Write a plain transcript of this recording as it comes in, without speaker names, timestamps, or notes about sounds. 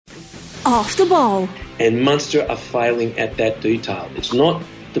Off the ball. And Munster are failing at that detail. It's not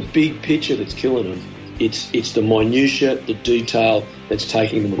the big picture that's killing them. It's the minutiae, the detail that's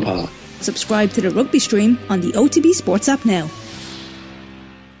taking them apart. Subscribe to the rugby stream on the OTB Sports app now.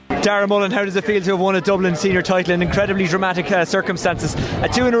 Dara Mullin, how does it feel to have won a Dublin senior title in incredibly dramatic circumstances?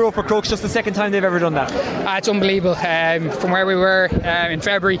 2 in a row for Crokes, just the second time they've ever done that. It's unbelievable. From where we were in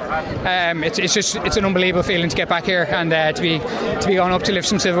February, it's an unbelievable feeling to get back here and to be going up to lift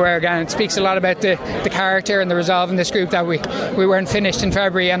some silverware again. It speaks a lot about the character and the resolve in this group that we weren't finished in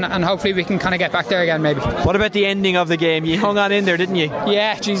February, and hopefully we can kind of get back there again maybe. What about the ending of the game? You hung on in there, didn't you?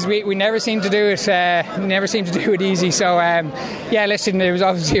 Yeah, geez, we never seemed to do it. Never seemed to do it easy. So listen, it was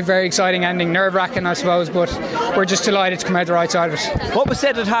obviously a very exciting ending, nerve-wracking I suppose, but we're just delighted to come out the right side of it. What was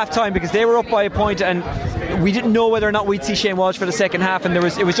said at half time, because they were up by a point and we didn't know whether or not we'd see Shane Walsh for the second half, and it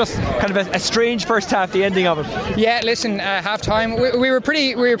was just kind of a strange first half, the ending of it. Yeah, listen, half time we were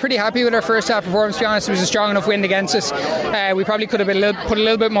pretty happy with our first half performance, to be honest. It was a strong enough wind against us. We probably could have put a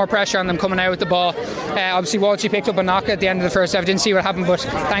little bit more pressure on them coming out with the ball. Obviously Walshy picked up a knock at the end of the first half. Didn't see what happened, but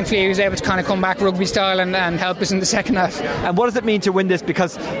thankfully he was able to kind of come back rugby style and help us in the second half. And what does it mean to win this?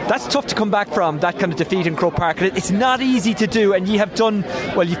 Because that's tough to come back from, that kind of defeat in Croke Park. It's not easy to do, and you've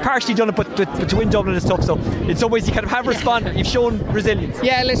partially done it, but to win Dublin is tough. So in some ways you kind of have responded. You've shown resilience.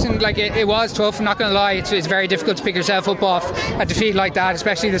 Yeah, listen, like it was tough, I'm not going to lie. It's very difficult to pick yourself up off a defeat like that,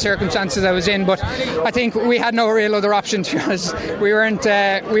 especially the circumstances I was in, but I think we had no real other option, to be honest.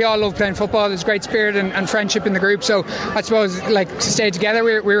 We all love playing football. There's great spirit and friendship in the group, so I suppose to stay together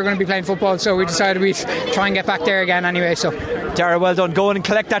we were going to be playing football, so we decided we'd try and get back there again anyway. So Dara, well done. Go on and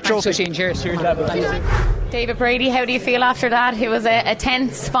collect that trophy. Thanks, cheers. David Brady, how do you feel after that? It was a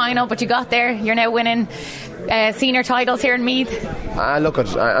tense final, but you got there. You're now winning senior titles here in Meath. Look,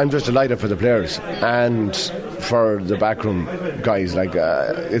 I'm just delighted for the players and for the backroom guys. I'm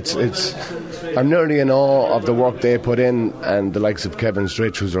nearly in awe of the work they put in, and the likes of Kevin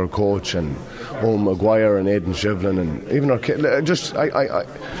Stritch, who's our coach, and Owen Maguire and Aidan Shivlin, and even our kid.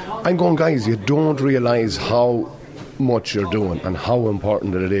 I'm going, guys, you don't realise how much you're doing and how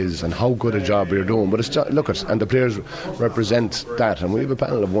important it is and how good a job you're doing, but and the players represent that, and we have a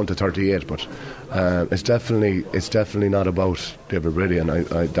panel of 1 to 38, but it's definitely not about David Brady, and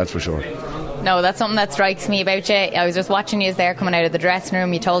I that's for sure. No, that's something that strikes me about you. I was just watching you there coming out of the dressing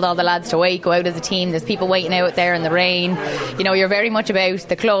room. You told all the lads to wait, go out as a team. There's people waiting out there in the rain. You know, you're very much about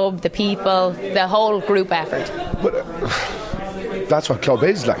the club, the people, the whole group effort. But that's what club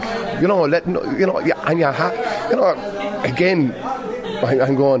is like. Again, I'm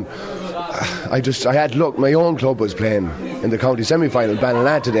going. I had look. My own club was playing in the county semi-final,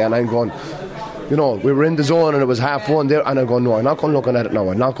 Ballina today, and I'm going. We were in the zone and it was 1-1 there, and I'm going, no, I'm not going looking at it now.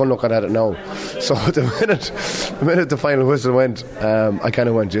 So the minute the final whistle went, I kind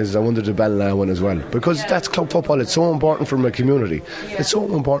of went, Jesus, I wondered the Ballina one as well, because that's club football. It's so important for my community. It's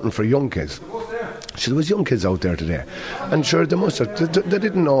so important for young kids. So there was young kids out there today, and sure, they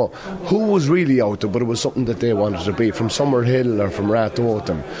didn't know who was really out there, but it was something that they wanted to be, from Summerhill or from Ratoath,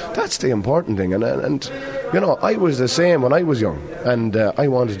 and that's the important thing. And I was the same when I was young, and I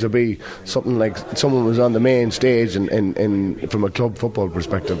wanted to be something like someone was on the main stage in from a club football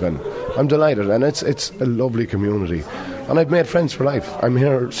perspective, and I'm delighted, and it's a lovely community, and I've made friends for life. I'm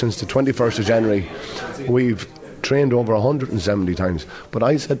here since the 21st of January. We've trained over 170 times, but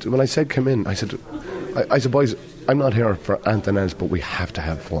when I said come in, I said, boys, I'm not here for anything else, but we have to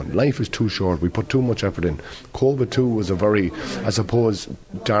have fun. Life is too short. We put too much effort in. COVID too was a very, I suppose,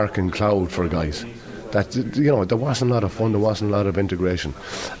 dark and cloud for guys. That there wasn't a lot of fun, there wasn't a lot of integration,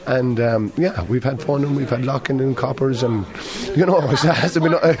 and we've had fun, and we've had locking in coppers, and it has to be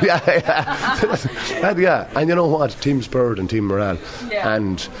and you know what, team spirit and team morale,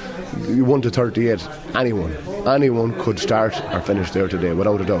 and 1 to 38, anyone could start or finish there today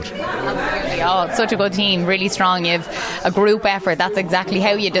without a doubt. Oh, it's such a good team, really strong. You have a group effort. That's exactly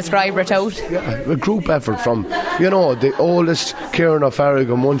how you describe Ratoath. Yeah, a group effort from, the oldest Ciaran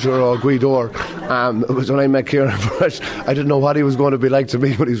O'Farrigan, Muncher Guidor. It was when I met Ciaran first, I didn't know what he was going to be like to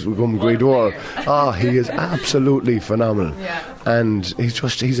me, but he's become Guidor. He is absolutely phenomenal. Yeah. And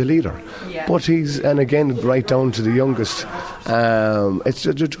he's a leader. Yeah. But and again, right down to the youngest, it's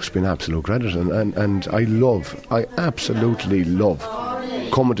just been absolute credit. And I absolutely love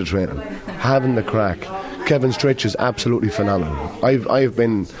coming to training, having the crack. Kevin Stritch is absolutely phenomenal. I've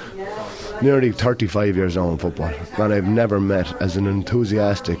been nearly 35 years now in football, and I've never met as an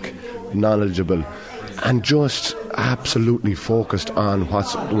enthusiastic, knowledgeable, and just absolutely focused on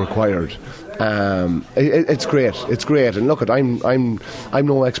what's required. It's great. And look, I'm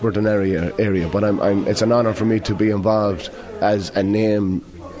no expert in area, but it's an honour for me to be involved as a name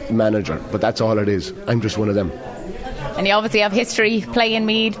manager, but that's all it is. I'm just one of them. And you obviously have history playing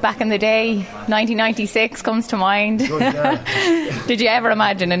Meath back in the day. 1996 comes to mind. Good, yeah. Did you ever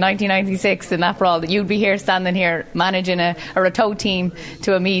imagine in 1996 in that brawl that you'd be here, standing here, managing a Ratoath team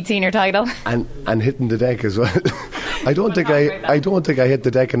to a Meath senior title? And hitting the deck as well. I don't think I hit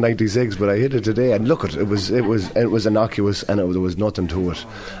the deck in '96, but I hit it today. And look, it was innocuous, and there was nothing to it.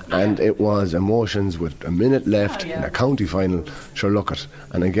 And it was emotions with a minute left in a county final. Sure, look it.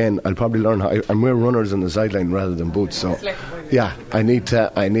 And again, I'll probably learn and we're runners on the sideline rather than boots. So yeah, I need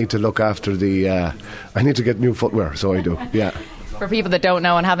to look after I need to get new footwear. So I do. Yeah. For people that don't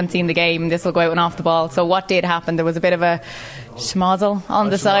know and haven't seen the game, this will go out and off the ball. So what did happen? There was a bit of a schmozzle on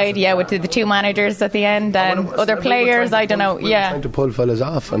the side, with the two managers at the end and other players. I don't know. We were trying to pull fellas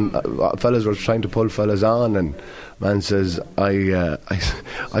off, and fellas were trying to pull fellas on, and man says I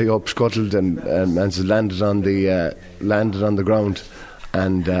up scuttled, and man says landed on the ground,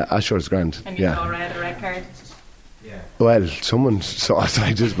 and Asher's grand. And you saw a red card. Well, someone saw it,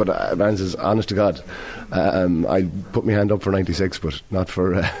 I just, but man says, honest to God, I put my hand up for 96, but not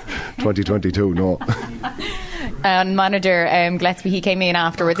for 2022, no. And manager Gillespie, he came in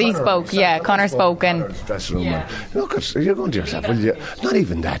afterwards. He spoke, Connor spoke, and look, you're going to yourself, well, not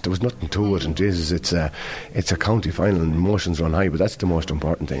even that. There was nothing to it, and Jesus, it's a county final, and emotions run high, but that's the most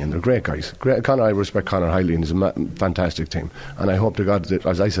important thing. And they're great guys. Connor, I respect Connor highly, and he's a fantastic team. And I hope to God that,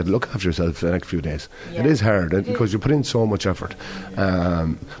 as I said, look after yourself for the next few days. It is hard because you put in so much effort.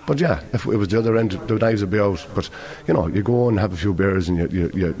 But yeah, if it was the other end, the knives would be out. But you go and have a few beers, and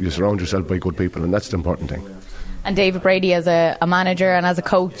you surround yourself by good people, and that's the important thing. And David Brady, as a manager and as a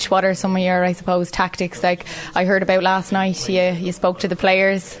coach, what are some of your, I suppose, tactics? Like I heard about last night, you spoke to the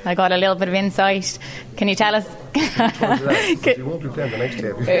players. I got a little bit of insight. Can you tell us? You won't be playing the next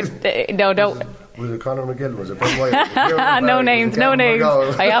game. No, don't. Was it Conor McGill? Was it Ben White? No names.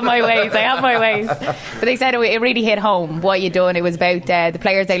 I have my ways. But they said it really hit home what you're doing. It was about the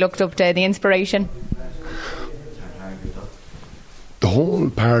players. They looked up to the inspiration. The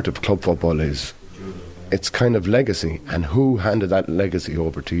whole part of club football is, it's kind of legacy, and who handed that legacy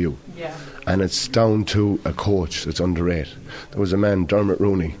over to you. And it's down to a coach that's under 8. There was a man, Dermot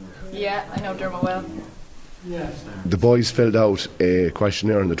Rooney. Yeah, I know Dermot well. The boys filled out a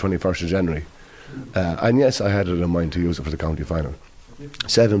questionnaire on the 21st of January, and yes, I had it in mind to use it for the county final.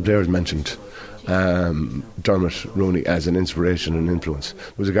 7 players mentioned Dermot Rooney as an inspiration and influence.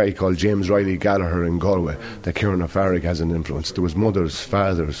 There was a guy called James Riley Gallagher in Galway that Ciaran Fearraigh has an influence. There was mothers,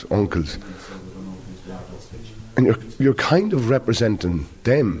 fathers, uncles. And you're kind of representing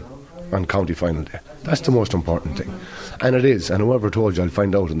them on county final day. That's the most important thing. And it is. And whoever told you, I'll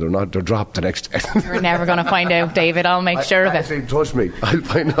find out, and they're dropped the next day. You're never going to find out, David. I'll make sure of it. Actually, trust me, I'll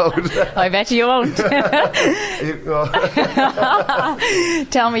find out. I bet you won't.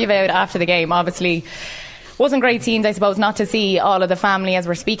 Tell me about after the game. Obviously, wasn't great scenes, I suppose, not to see all of the family, as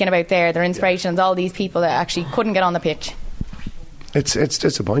we're speaking about there, their inspirations, all these people that actually couldn't get on the pitch. It's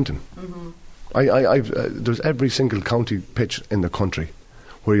disappointing. Mm-hmm. There's every single county pitch in the country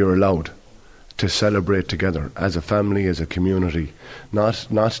where you're allowed to celebrate together as a family, as a community, not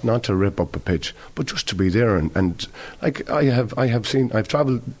to rip up a pitch, but just to be there. And like I've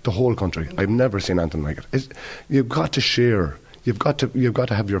travelled the whole country. I've never seen anything like it. You've got to share. You've got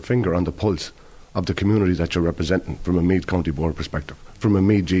to have your finger on the pulse of the community that you're representing from a Meath County Board perspective, from a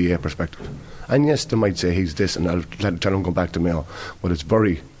Meath GA perspective. And yes, they might say he's this, and I'll tell him go back to Mayo. But it's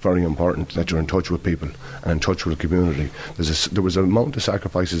very, very important that you're in touch with people and in touch with the community. There was an amount of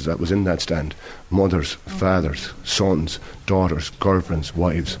sacrifices that was in that stand. Mothers, fathers, sons, daughters, girlfriends,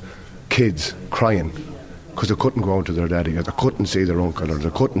 wives, kids crying because they couldn't go out to their daddy, or they couldn't see their uncle, or they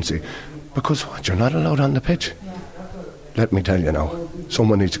couldn't see. Because what? You're not allowed on the pitch. Yeah. Let me tell you now,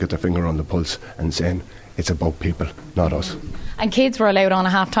 someone needs to get their finger on the pulse and saying it's about people, not us. And kids were allowed on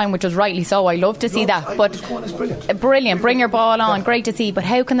at half time, which was rightly so. I love to see that. But brilliant. Bring your ball on. Great to see. But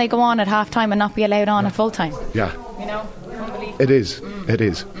how can they go on at half time and not be allowed on at full time? Yeah. Unbelievable. It is. It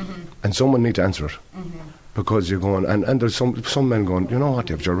is. Mm-hmm. And someone needs to answer it. Mm-hmm. Because you're going, and there's some men going, you know what,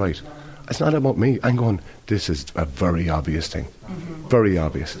 Dave, you're right. It's not about me. I'm going, this is a very obvious thing. Mm-hmm. Very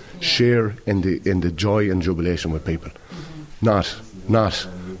obvious. Share in the joy and jubilation with people. Mm-hmm. Not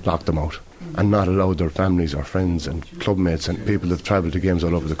lock them out. And not allow their families or friends and clubmates and people that travel to games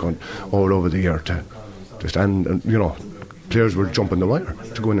all over the year to stand. And players were jumping the wire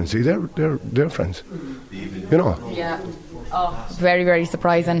to go in and see their friends. Yeah. Oh, very, very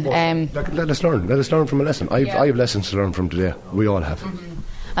surprising. Let us learn. Let us learn from a lesson. I have lessons to learn from today. We all have.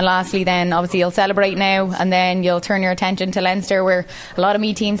 Mm-hmm. And lastly then, obviously you'll celebrate now and then you'll turn your attention to Leinster, where a lot of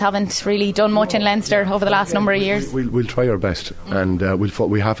Meath teams haven't really done much in Leinster over the last number of years. We'll try our best, and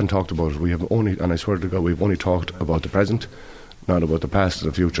we haven't talked about it. We have only, and I swear to God, we've only talked about the present, not about the past or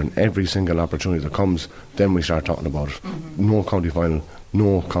the future. And every single opportunity that comes, then we start talking about it. No county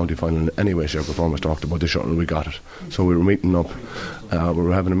final in any way, shape or form was talked about this year, and we got it. So we were meeting up.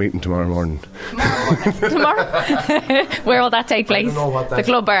 We're having a meeting tomorrow morning. Tomorrow? Where will that take place? The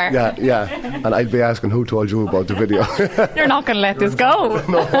club bar? Yeah. And I'll be asking who told you about the video. You're not going to let this go.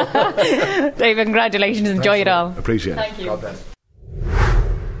 No. David, congratulations. Enjoy it all. Appreciate it. Thank you.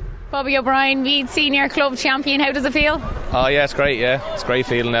 Bobby O'Brien, Meath Senior Club Champion. How does it feel? Oh yeah, it's great. Yeah, it's a great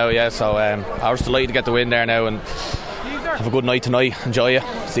feeling now. Yeah, so I was delighted to get the win there now and have a good night tonight. Enjoy it.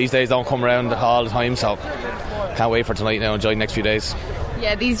 These days don't come around all the time, so can't wait for tonight now. Enjoy the next few days.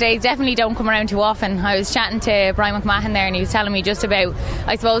 Yeah, these days definitely don't come around too often. I was chatting to Bryan McMahon there and he was telling me just about,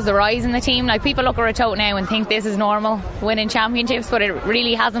 I suppose, the rise in the team. Like, people look at Ratoath now and think this is normal, winning championships, but it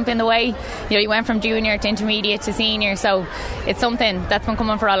really hasn't been the way. You know, you went from junior to intermediate to senior, so it's something that's been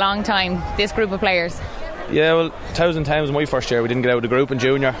coming for a long time, this group of players. Yeah, well, 2010 was my first year. We didn't get out of the group in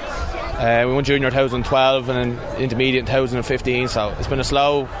junior. We won junior 2012 and then intermediate in 2015, so it's been a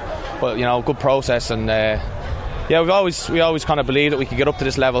slow but good process, and yeah, we always kind of believed that we could get up to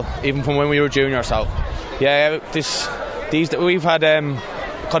this level even from when we were junior. So yeah, we've had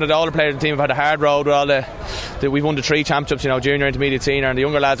kind of all the players in the team have had a hard road with all we've won the 3 championships, junior, intermediate, senior, and the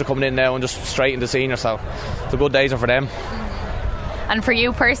younger lads are coming in now and just straight into senior, so the good days are for them. And for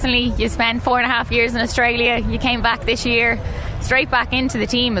you personally, you spent 4.5 years in Australia, you came back this year straight back into the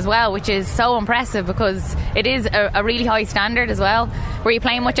team as well, which is so impressive because it is a really high standard as well. Were you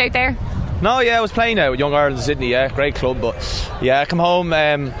playing much out there? No, yeah, I was playing out with Young Ireland in Sydney, yeah, great club, but yeah, I come home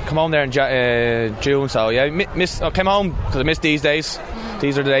there in June, so yeah, I came home because I missed these days.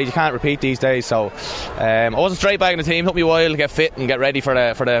 These are the days you can't repeat these days, so I wasn't straight back in the team. It took me a while to get fit and get ready for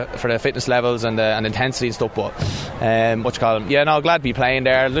the fitness levels and intensity and stuff. But yeah, no, glad to be playing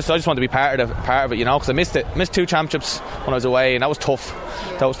there. I just wanted to be part of it, because I missed 2 championships when I was away, and that was tough.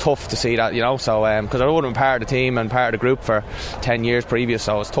 That was tough to see that, so because I would have been part of the team and part of the group for 10 years previous,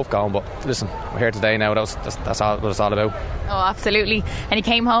 so it's tough going. But listen, we're here today now. That's all what it's all about. Oh, absolutely. And you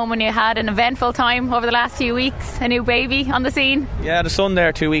came home and you had an eventful time over the last few weeks. A new baby on the scene. Yeah, the son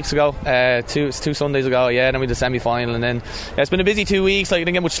there 2 weeks ago, two Sundays ago. Yeah, then we did the semi-final, and then it's been a busy 2 weeks. Like, I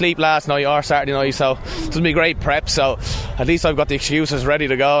didn't get much sleep last night or Saturday night, so it's gonna be great prep. So at least I've got the excuses ready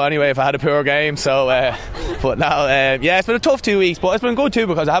to go anyway if I had a poor game. So, but now, yeah, it's been a tough 2 weeks, but it's been good too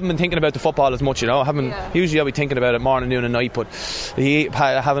because I haven't been thinking about the football as much. Usually I'll be thinking about it morning, noon, and night. But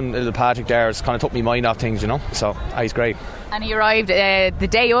having little Patrick there has kind of took my mind off things. So he's great. And he arrived the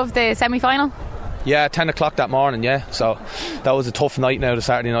day of the semi-final? Yeah, 10 o'clock that morning, yeah. So that was a tough night now, the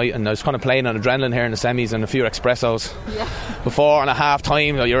Saturday night, and I was kind of playing on adrenaline here in the semis and a few espressos before and a half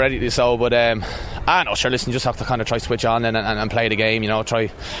time. You're ready to so, but no, sure, listen, just have to kind of try switch on and play the game, try,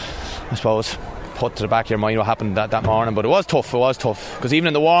 I suppose, put to the back of your mind what happened that morning. But it was tough because even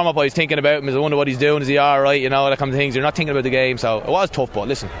in the warm-up I was thinking about him. I wonder what he's doing, is he alright, that kind of things. You're not thinking about the game, so it was tough, but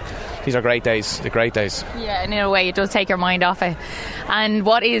listen, these are great days. They're great days. Yeah, and in a way it does take your mind off it. And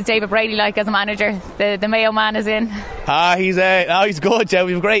what is David Brady like as a manager? The Mayo man is in. He's good. Yeah,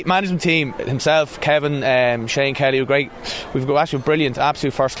 we have a great management team. Himself, Kevin, Shane Kelly, we're great. We've got actually a brilliant,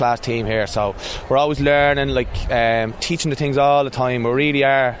 absolute first class team here. So we're always learning, teaching the things all the time. We really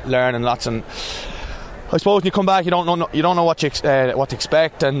are learning lots, and I suppose when you come back, you don't know what to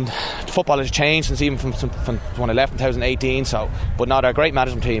expect, and football has changed since even from when I left in 2018. So, but not a great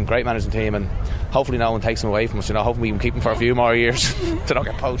management team, and hopefully no one takes them away from us. Hopefully we can keep them for a few more years to not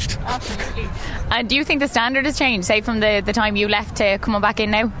get poached. Absolutely. And do you think the standard has changed, say from the time you left to coming back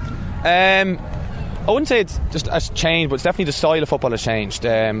in now? I wouldn't say it's just has changed, but it's definitely the style of football has changed.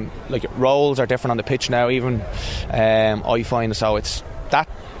 Roles are different on the pitch now. Even I find so it's that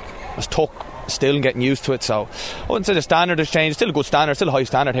was took. Still getting used to it, so I wouldn't say the standard has changed. It's still a good standard, still a high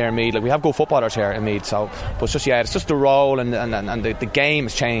standard here in Meath. We have good footballers here in Meath, so but it's just the role and the game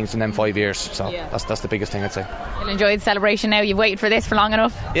has changed in them 5 years. So that's the biggest thing I'd say. You'll enjoy the celebration now. You've waited for this for long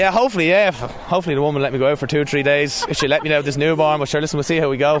enough. Yeah, hopefully the woman let me go out for 2 or 3 days if she let me know this newborn. But sure, listen, we'll see how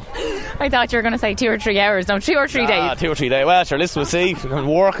we go. I thought you were going to say 2 or 3 hours. No, 2 or 3 days. 2 or 3 days. Well, sure, listen, we'll see.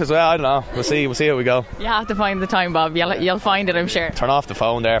 Work as well, I don't know. We'll see how we go. You have to find the time, Bob. You'll find it, I'm sure. Turn off the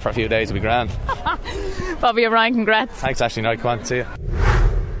phone there for a few days, it'll be grand. Bobby O'Brien, congrats. Thanks, Ashley. No, come on, see you.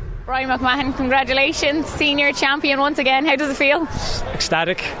 Bryan McMahon, congratulations, senior champion once again. How does it feel?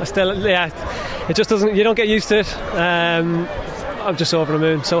 Ecstatic. It just doesn't. You don't get used to it. I'm just over the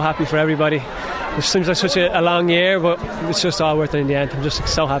moon. So happy for everybody. it seems like such a long year, but it's just all worth it in the end. I'm just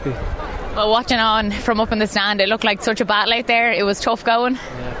so happy. Well, watching on from up in the stand, it looked like such a battle out there. It was tough going.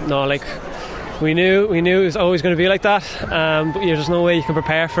 Yeah, no, like we knew it was always going to be like that, but there's no way you can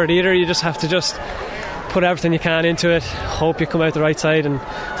prepare for it either. You just have to put everything you can into it, hope you come out the right side, and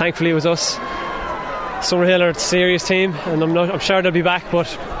thankfully it was us. Summerhill are a serious team, and I'm sure they'll be back, but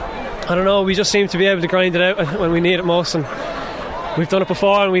I don't know, we just seem to be able to grind it out when we need it most, and we've done it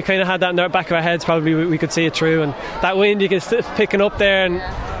before, and we kind of had that in the back of our heads. Probably we could see it through, and that wind you can picking up there, and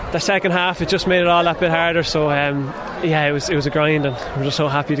the second half it just made it all that bit harder. So it was a grind, and we're just so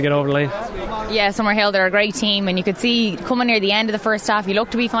happy to get over the line. Yeah, Summerhill, they're a great team, and you could see coming near the end of the first half you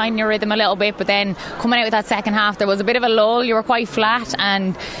looked to be finding your rhythm a little bit, but then coming out with that second half there was a bit of a lull. You were quite flat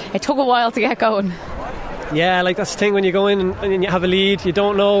and it took a while to get going. Yeah, like that's the thing, when you go in and you have a lead, you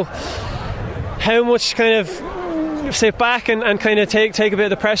don't know how much kind of sit back and kind of take a bit of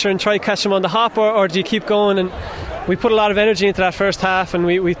the pressure and try to catch them on the hop, or do you keep going? And we put a lot of energy into that first half, and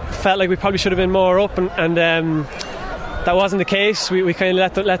we felt like we probably should have been more up, and that wasn't the case. We kind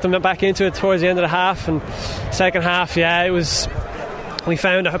of let them back into it towards the end of the half, and second half, we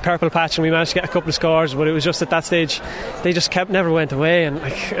found a purple patch and we managed to get a couple of scores, but it was just at that stage they just never went away, and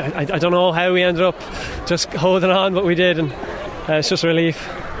I don't know how we ended up just holding on, but we did, and it's just a relief.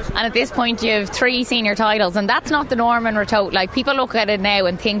 And at this point you have 3 senior titles, and that's not the norm in Ratoath. Like, people look at it now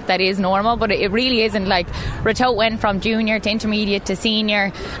and think that is normal, but it really isn't. Like, Ratoath went from junior to intermediate to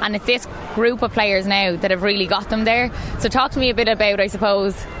senior, and it's this group of players now that have really got them there. So talk to me a bit about, I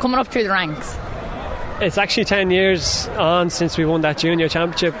suppose, coming up through the ranks. It's actually 10 years on since we won that junior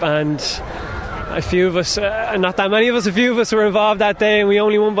championship, and a few of us, not that many of us, a few of us were involved that day, and we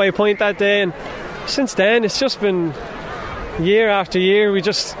only won by a point that day. And since then it's just been year after year,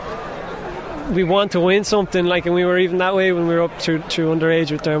 we want to win something, like, and we were even that way when we were up through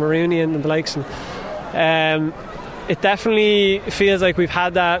underage with Dermarooney and the likes, and it definitely feels like we've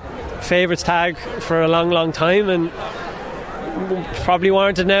had that favourites tag for a long time, and probably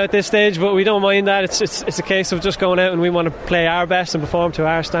warranted now at this stage, but we don't mind that. It's a case of just going out and we want to play our best and perform to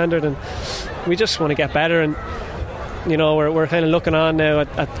our standard, and we just want to get better. And we're kind of looking on now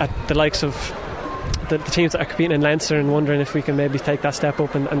at the likes of the teams that are competing in Leinster and wondering if we can maybe take that step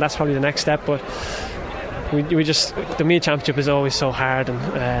up, and that's probably the next step. But we just, the Meath Championship is always so hard,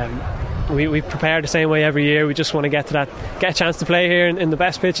 and we prepare the same way every year. We just want to get a chance to play here in the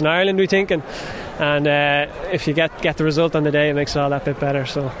best pitch in Ireland, we think, and if you get the result on the day, it makes it all that bit better.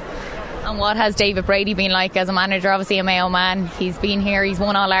 So. And what has David Brady been like as a manager? Obviously a Mayo man, he's been here, he's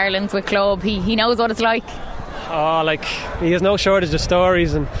won All Irelands with club, he knows what it's like. He has no shortage of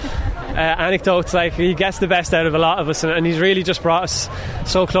stories and anecdotes. Like, he gets the best out of a lot of us, and he's really just brought us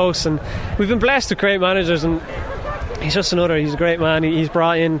so close, and we've been blessed with great managers, and he's a great man. He's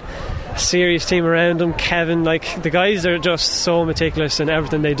brought in a serious team around him. Kevin, like, the guys are just so meticulous in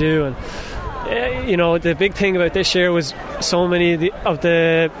everything they do, and the big thing about this year was so many of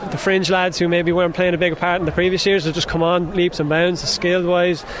the fringe lads who maybe weren't playing a bigger part in the previous years have just come on leaps and bounds, skill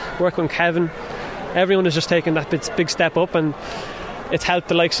wise, working with Kevin. Everyone has just taken that big step up, and it's helped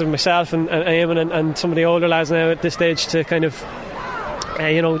the likes of myself and Eamon and some of the older lads now at this stage to kind of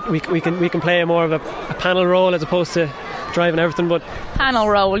we can play more of a panel role as opposed to driving everything. But panel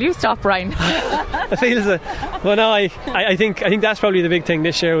role, will you stop, Bryan? I think that's probably the big thing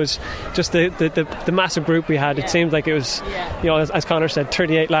this year, was just the massive group we had. It seemed like it was, as Conor said,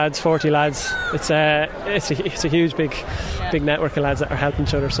 38 lads, 40 lads. It's a huge big network of lads that are helping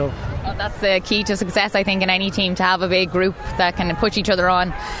each other. So that's the key to success, I think, in any team, to have a big group that can push each other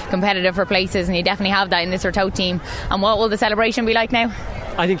on, competitive for places, and you definitely have that in this Ratoath team. And what will the celebration be like now?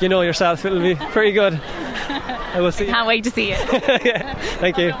 I think you know yourself, it'll be pretty good. I will see. Can't wait to see it. Yeah.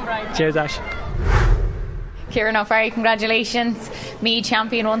 Thank you. Cheers, Ash. Ciaran O'Farrell, congratulations, Meath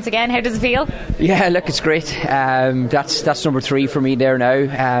champion once again. How does it feel? Yeah, look, it's great. That's number 3 for me there now.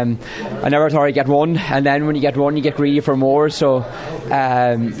 I never thought I'd get one, and then when you get one you get greedy for more, so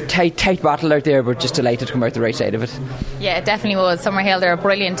tight battle out there, but just delighted to come out the right side of it. Yeah, it definitely was. Summerhill, they're a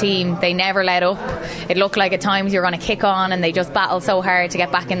brilliant team. They never let up. It looked like at times you were going to kick on, and they just battled so hard to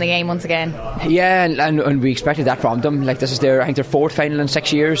get back in the game once again. Yeah, and we expected that from them. Like, this is I think their 4th final in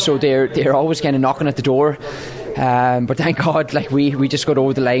 6 years, so they're always kind of knocking at the door. But thank God, like, we just got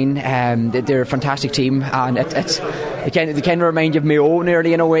over the line. They're a fantastic team, and they kind of remind you of my own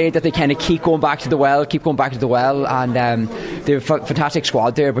early in a way, that they kind of keep going back to the well, and they have a fantastic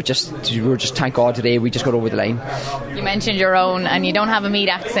squad there, but we're just thank God today we just got over the line. You mentioned your own, and you don't have a Meath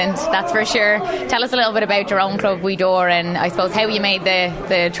accent, that's for sure. Tell us a little bit about your own club, Weedore, and I suppose how you made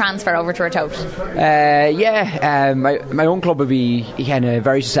the transfer over to Ratoath. My own club would be kind of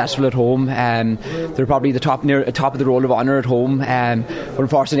very successful at home. They're probably the top of the roll of honour at home. But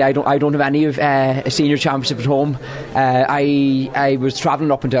unfortunately, I don't have any of a senior championship at home. I was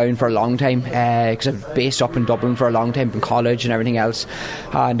travelling up and down for a long time because I've based up in Dublin for a long time in college and everything else.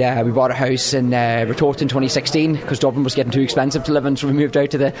 And we bought a house in Ratoath in 2016 because Dublin was getting too expensive to live in, so we moved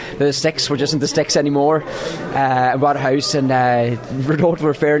out to the sticks. We're just in the sticks anymore. I bought a house, and Ratoath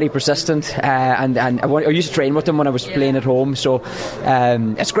were fairly persistent, and I used to train with them when I was playing at home. So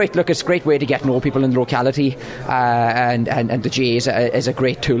it's great. Look, it's a great way to get to know people in the locality, and the GA is a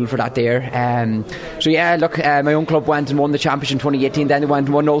great tool for that there. My own club went and won the championship in 2018. Then they went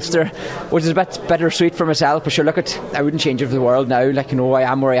and won Ulster, which is a bit bittersweet for myself. But sure, look, I wouldn't change it for the world now. I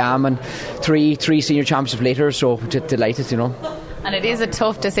am where I am, and three senior championships later, so delighted, And it is a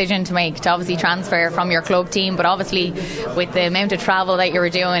tough decision to make, to obviously transfer from your club team, but obviously with the amount of travel that you were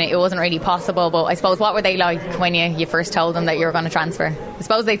doing, it wasn't really possible. But I suppose, what were they like when you first told them that you were going to transfer? I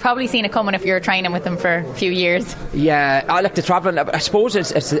suppose they'd probably seen it coming if you were training with them for a few years. Yeah, I like the travelling. I suppose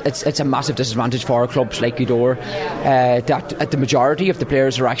it's a massive disadvantage for clubs like Weedore, that the majority of the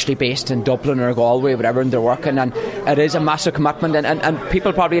players are actually based in Dublin or Galway, whatever, and they're working, and it is a massive commitment. And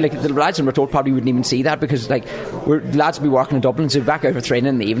people probably, the lads in Ratoath probably wouldn't even see that, because the lads would be working in Dublin, so back out for training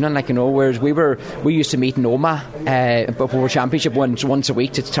in the evening, whereas we used to meet in Oma before championship once a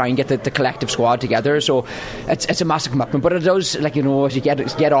week to try and get the collective squad together. So it's a massive commitment, but it does, as you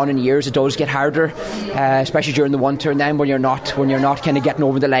get on in years, it does get harder, especially during the winter, and then when you're not kind of getting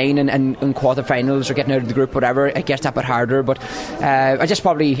over the line in quarter-finals or getting out of the group, whatever, it gets that bit harder. But I just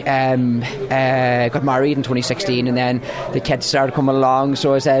probably got married in 2016, and then the kids started coming along,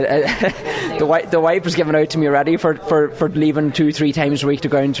 so I said the wife was giving out to me already for leaving 2-3 times a week to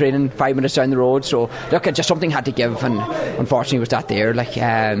go and training 5 minutes down the road. So look, just something had to give, and unfortunately was that there.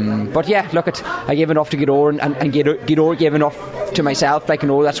 But yeah, look, I gave enough to Weedore, and Weedore gave enough to myself.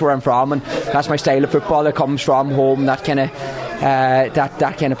 That's where I'm from, and that's my style of football. It comes from home, that kind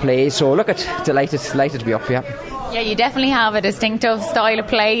of play. So look, delighted to be up here. Yeah, you definitely have a distinctive style of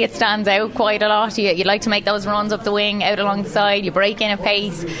play. It stands out quite a lot. You like to make those runs up the wing, out along the side. You break in a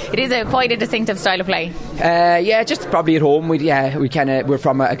pace. It is quite a distinctive style of play. Just probably at home. We're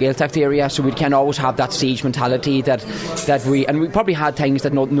from a Gaeltacht area, so we can always have that siege mentality that we probably had things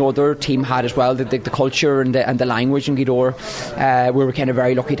that no other team had as well. The culture and the language in Weedore, we were kind of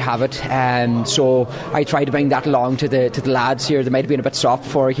very lucky to have it. So I tried to bring that along to the lads here. They might have been a bit soft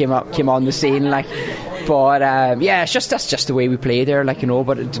before I came on the scene, But that's just the way we play there,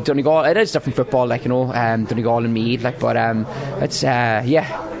 But Donegal, it is different football, Donegal and Meath, but it's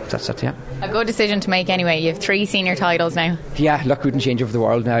that's it. Yeah. A good decision to make anyway. You have 3 senior titles now. Yeah, look, wouldn't change it for the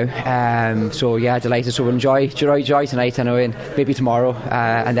world now. So yeah, delighted. So we'll enjoy tonight, I know, and maybe tomorrow,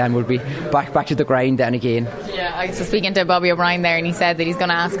 and then we'll be back to the grind then again. Yeah, I was speaking to Bobby O'Brien there, and he said that he's going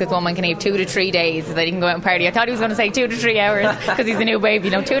to ask his woman, can he have 2 to 3 days that he can go out and party. I thought he was going to say 2 to 3 hours because he's a new baby.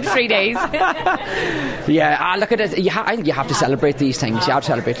 2 to 3 days. Yeah, look at it. I think you have to celebrate these things. You have to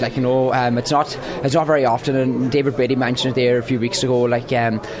celebrate, it's not very often. And David Brady mentioned it there a few weeks ago.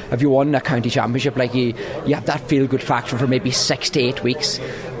 If you won a county championship, you have that feel good factor for maybe 6 to 8 weeks.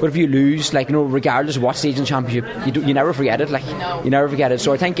 But if you lose, regardless of what stage in the championship, you never forget it. You never forget it.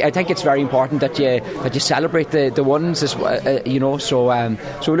 So I think it's very important that you celebrate the ones, So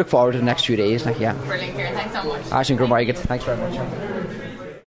we look forward to the next few days. Brilliant, Ciaran. Thanks so much. Ashton, good morning. Thanks very much.